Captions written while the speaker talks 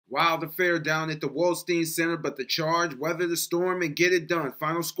Wild affair down at the Wolstein Center, but the Charge weather the storm and get it done.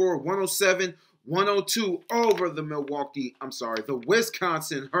 Final score 107-102 over the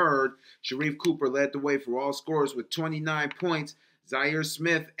Wisconsin Herd. Sharife Cooper led the way for all scorers with 29 points. Zaire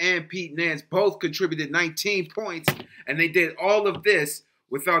Smith and Pete Nance both contributed 19 points, and they did all of this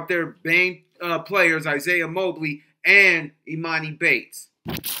without their main players, Isaiah Mobley and Imani Bates.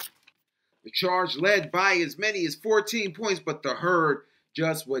 The Charge led by as many as 14 points, but the Herd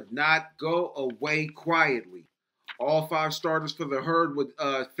just would not go away quietly. All five starters for the Herd would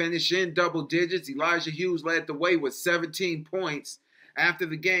finish in double digits. Elijah Hughes led the way with 17 points. After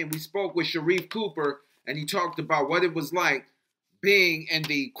the game, we spoke with Sharife Cooper, and he talked about what it was like being in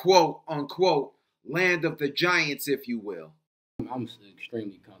the quote-unquote land of the Giants, if you will. I'm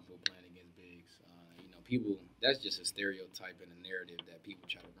extremely comfortable playing against bigs. People, that's just a stereotype and a narrative that people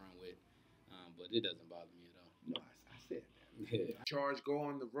try to run with, but it doesn't bother me at all. No, I said that. Yeah. Charge go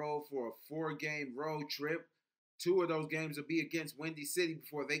on the road for a 4-game road trip. 2 of those games will be against Windy City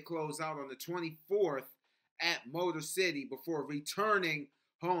before they close out on the 24th at Motor City before returning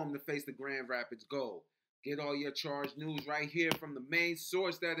home to face the Grand Rapids Gold. Get all your Charge news right here from the main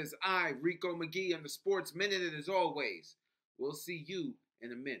source. That is I, Rico McGee, on the Sports Minute. And as always, we'll see you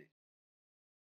in a minute.